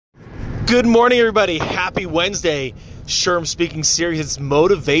Good morning, everybody. Happy Wednesday. Sherm speaking series. It's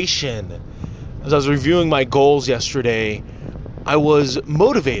motivation. As I was reviewing my goals yesterday, I was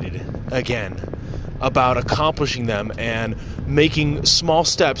motivated again about accomplishing them and making small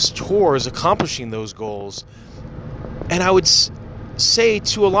steps towards accomplishing those goals. And I would say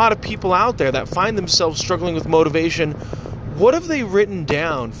to a lot of people out there that find themselves struggling with motivation, what have they written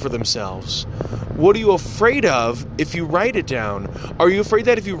down for themselves? What are you afraid of if you write it down? Are you afraid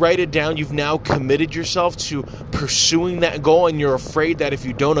that if you write it down, you've now committed yourself to pursuing that goal, and you're afraid that if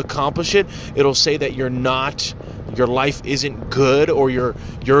you don't accomplish it, it'll say that your life isn't good, or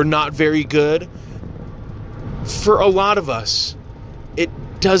you're not very good? For a lot of us, it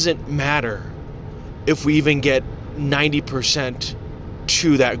doesn't matter if we even get 90%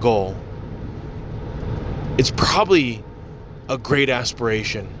 to that goal. It's probably a great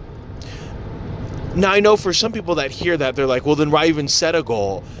aspiration. Now, I know for some people that hear that, they're like, well, then why even set a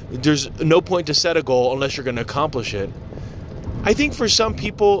goal? There's no point to set a goal unless you're going to accomplish it. I think for some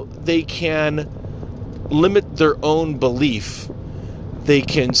people, they can limit their own belief. They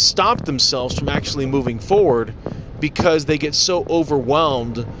can stop themselves from actually moving forward because they get so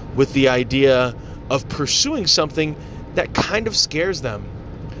overwhelmed with the idea of pursuing something that kind of scares them.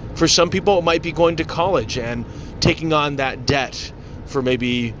 For some people, it might be going to college and taking on that debt for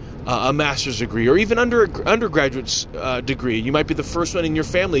maybe a master's degree, or even undergraduate degree. You might be the first one in your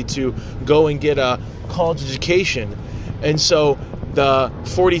family to go and get a college education. And so the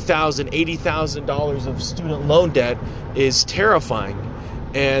 $40,000, $80,000 of student loan debt is terrifying.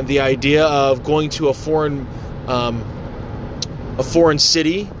 And the idea of going to a foreign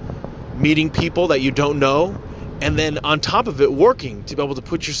city, meeting people that you don't know, and then on top of it, working to be able to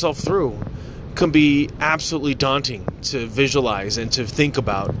put yourself through, can be absolutely daunting to visualize and to think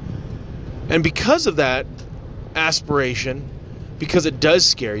about. And because of that aspiration, because it does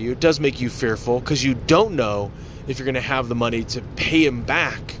scare you, it does make you fearful, because you don't know if you're going to have the money to pay him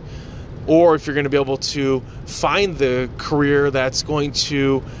back, or if you're going to be able to find the career that's going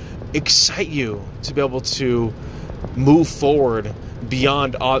to excite you to be able to move forward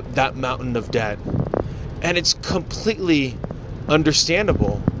beyond that mountain of debt. And it's completely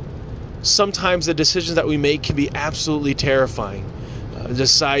understandable. Sometimes the decisions that we make can be absolutely terrifying.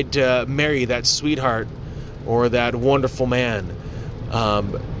 Decide to marry that sweetheart or that wonderful man.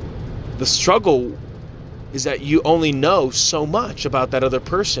 The struggle is that you only know so much about that other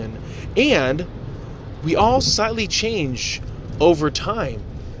person, and we all slightly change over time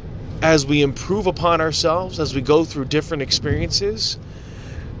as we improve upon ourselves, as we go through different experiences.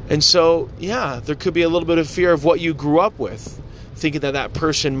 And so, there could be a little bit of fear of what you grew up with, thinking that that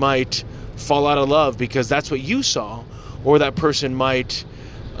person might fall out of love because that's what you saw, or that person might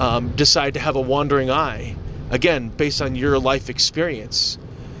decide to have a wandering eye, again, based on your life experience.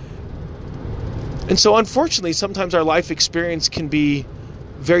 And so, unfortunately, sometimes our life experience can be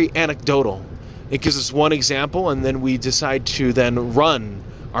very anecdotal. It gives us one example, and then we decide to then run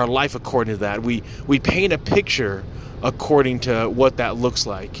our life according to that. We paint a picture according to what that looks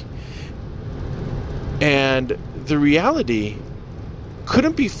like. And the reality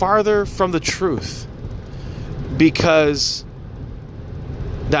couldn't be farther from the truth, because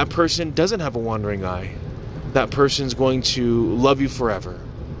that person doesn't have a wandering eye. That person's going to love you forever,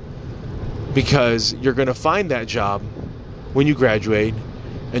 because you're going to find that job when you graduate,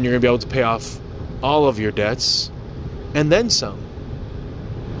 and you're going to be able to pay off all of your debts and then some.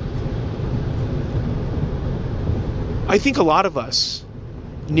 I think a lot of us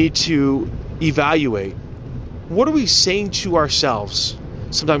need to evaluate, what are we saying to ourselves?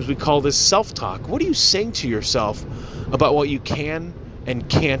 Sometimes we call this self-talk. What are you saying to yourself about what you can and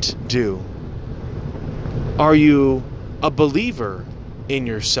can't do? Are you a believer in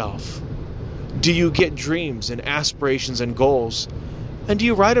yourself? Do you get dreams and aspirations and goals, and do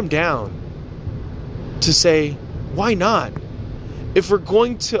you write them down to say, why not? If we're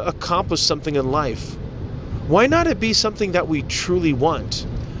going to accomplish something in life, why not it be something that we truly want?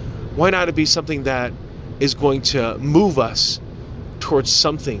 Why not it be something that is going to move us towards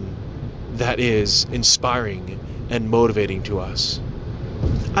something that is inspiring and motivating to us?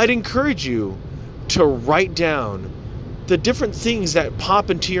 I'd encourage you to write down the different things that pop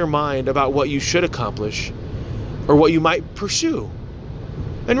into your mind about what you should accomplish or what you might pursue.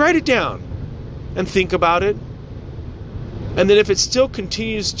 And write it down and think about it. And then if it still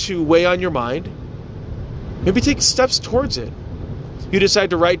continues to weigh on your mind, maybe take steps towards it. You decide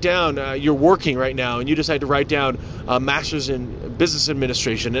to write down, you're working right now, and you decide to write down a master's in business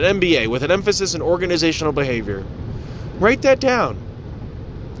administration, an MBA with an emphasis in organizational behavior. Write that down.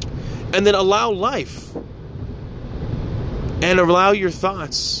 And then allow life and allow your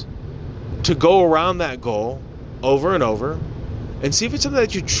thoughts to go around that goal over and over and see if it's something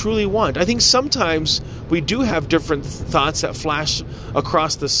that you truly want. I think sometimes we do have different thoughts that flash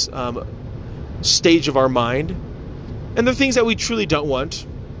across this stage of our mind, and the things that we truly don't want,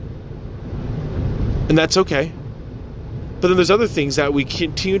 and that's okay. But then there's other things that we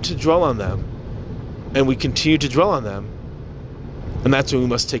continue to dwell on them, and we continue to dwell on them, and that's when we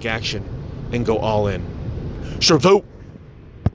must take action and go all in. Sure, vote.